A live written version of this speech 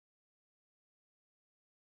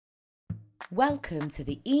Welcome to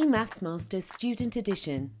the eMathsMaster Student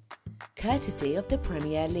Edition, courtesy of the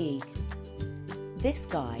Premier League. This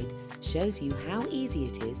guide shows you how easy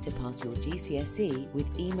it is to pass your GCSE with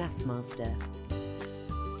eMathsMaster.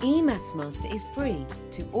 eMathsMaster is free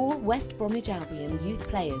to all West Bromich Albion youth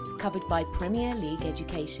players covered by Premier League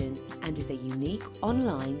education and is a unique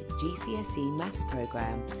online GCSE maths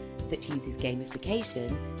programme that uses gamification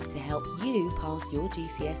to help you pass your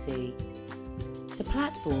GCSE. The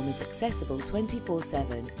platform is accessible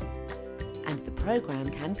 24/7 and the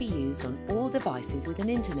programme can be used on all devices with an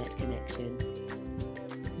internet connection.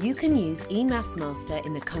 You can use eMathsMaster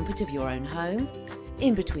in the comfort of your own home,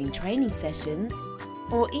 in between training sessions,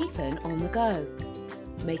 or even on the go,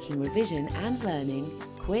 making revision and learning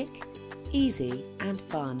quick, easy and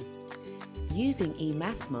fun. Using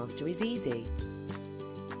eMathsMaster is easy.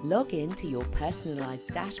 Log in to your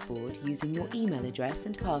personalised dashboard using your email address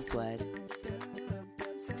and password.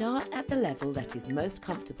 Start at the level that is most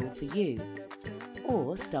comfortable for you,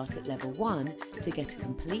 or start at level 1 to get a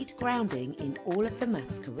complete grounding in all of the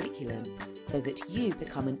maths curriculum so that you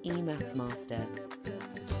become an eMathsMaster.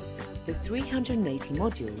 The 380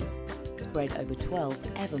 modules, spread over 12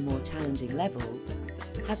 ever more challenging levels,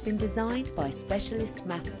 have been designed by specialist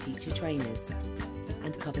maths teacher trainers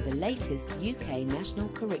and cover the latest UK national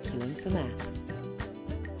curriculum for maths.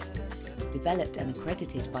 Developed and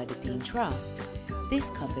accredited by the Dean Trust, this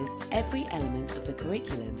covers every element of the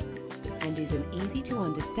curriculum and is an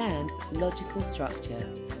easy-to-understand, logical structure.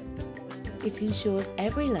 It ensures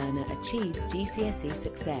every learner achieves GCSE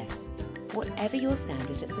success, whatever your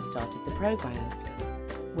standard at the start of the programme,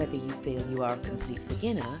 whether you feel you are a complete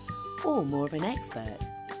beginner or more of an expert,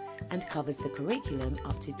 and covers the curriculum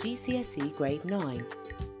up to GCSE Grade 9.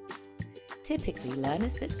 Typically,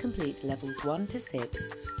 learners that complete levels 1 to 6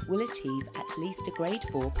 will achieve at least a Grade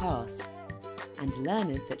 4 pass, and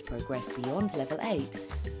learners that progress beyond level 8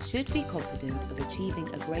 should be confident of achieving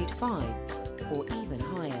a Grade 5 or even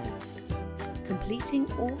higher.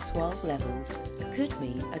 Completing all 12 levels could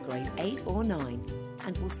mean a Grade 8 or 9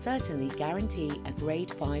 and will certainly guarantee a Grade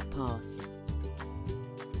 5 pass.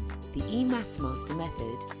 The eMathsMaster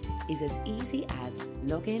method is as easy as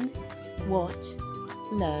log in, watch,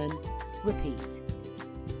 learn, repeat.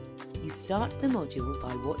 You start the module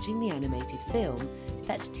by watching the animated film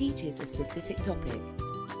that teaches a specific topic,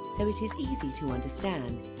 so it is easy to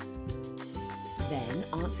understand. Then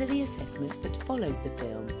answer the assessment that follows the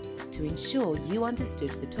film to ensure you understood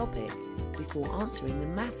the topic before answering the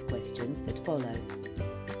maths questions that follow.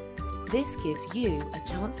 This gives you a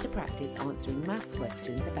chance to practice answering maths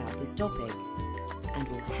questions about this topic and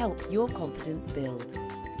will help your confidence build.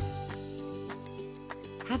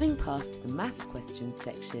 Having passed the maths questions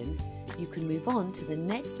section, you can move on to the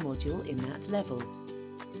next module in that level.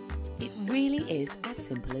 It really is as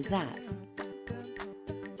simple as that.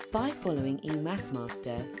 By following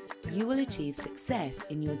eMathsMaster, you will achieve success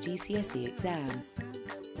in your GCSE exams.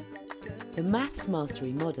 The Maths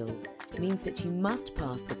Mastery model means that you must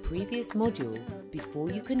pass the previous module before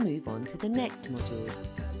you can move on to the next module.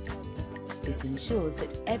 This ensures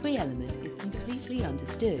that every element is completely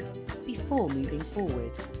understood before moving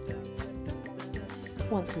forward.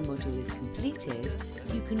 Once a module is completed,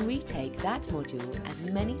 you can retake that module as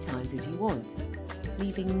many times as you want,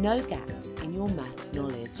 leaving no gaps in your maths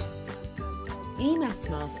knowledge.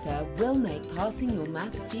 eMathsMaster will make passing your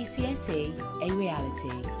maths GCSE a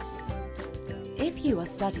reality. If you are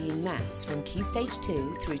studying maths from Key Stage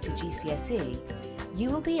 2 through to GCSE, you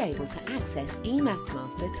will be able to access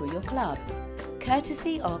eMathsMaster through your club,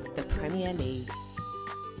 courtesy of the Premier League.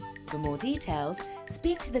 For more details,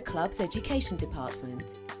 speak to the club's education department.